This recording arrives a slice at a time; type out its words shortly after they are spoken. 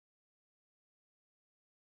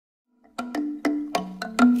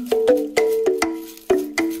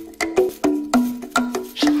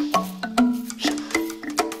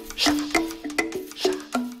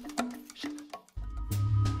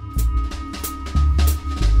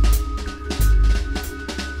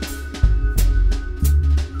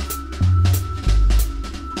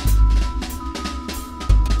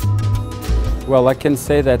Well, I can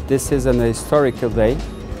say that this is an historical day.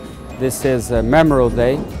 This is a memorable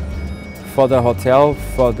day for the hotel,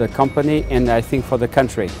 for the company, and I think for the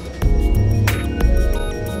country.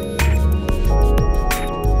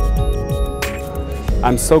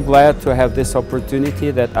 I'm so glad to have this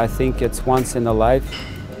opportunity that I think it's once in a life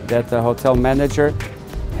that the hotel manager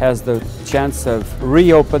has the chance of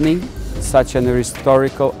reopening such an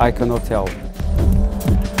historical icon hotel.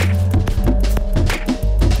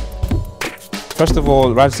 First of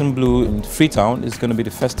all, Radisson Blu in Freetown is going to be the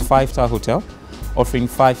first 5-star hotel offering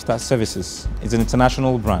 5-star services. It's an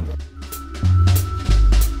international brand.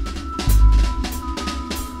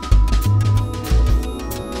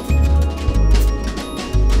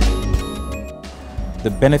 The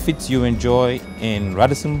benefits you enjoy in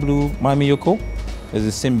Radisson Blu Mammy Yoko is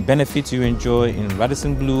the same benefits you enjoy in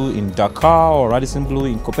Radisson Blu in Dakar or Radisson Blu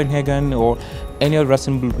in Copenhagen or any other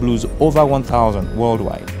Radisson Blues over 1,000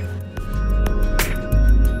 worldwide.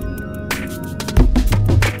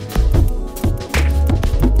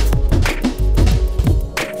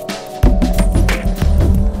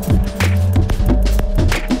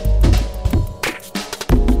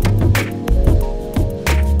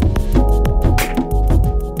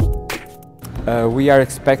 We are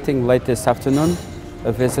expecting late this afternoon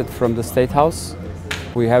a visit from the State House.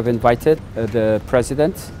 We have invited the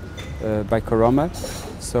President, by Coroma,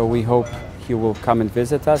 so we hope he will come and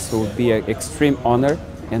visit us. It will be an extreme honor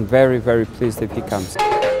and very, very pleased if he comes.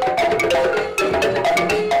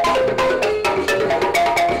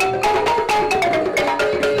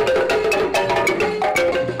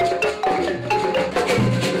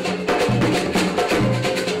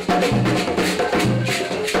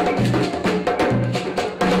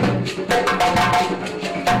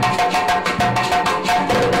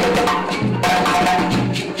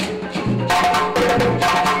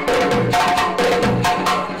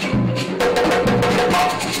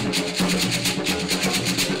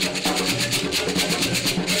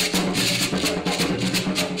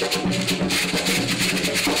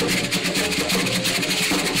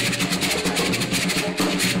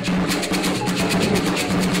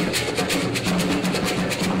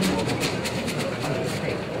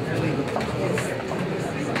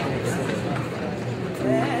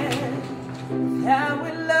 How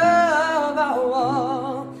we love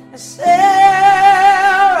our Sierra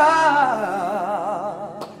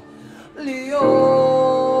Leone.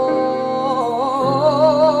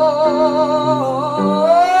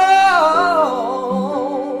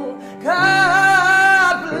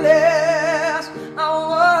 God bless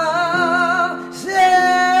our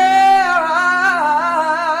Sierra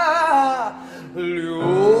Leone.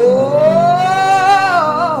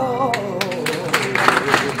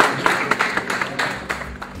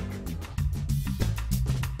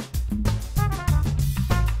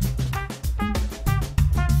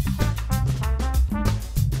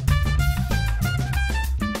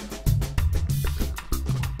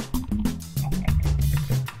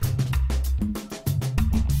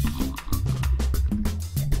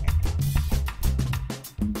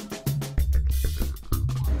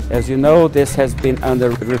 As you know, this has been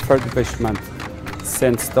under refurbishment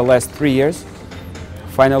since the last 3 years.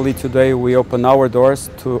 Finally, today we open our doors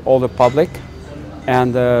to all the public,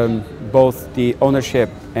 and both the ownership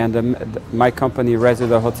and my company,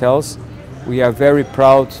 Resident Hotels, we are very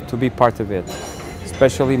proud to be part of it.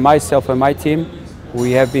 Especially myself and my team,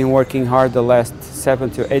 we have been working hard the last 7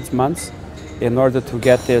 to 8 months in order to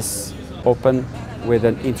get this open with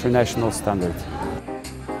an international standard.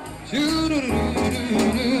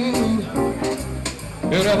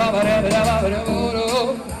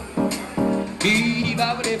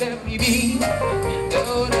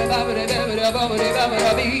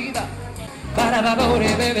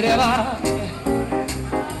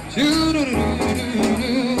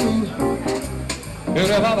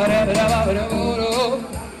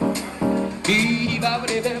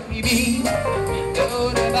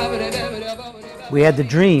 We had the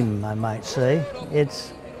dream, I might say.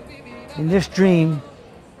 In this dream,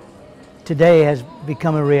 today has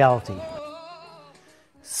become a reality.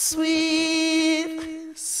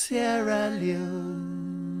 Sweet Sierra Leone.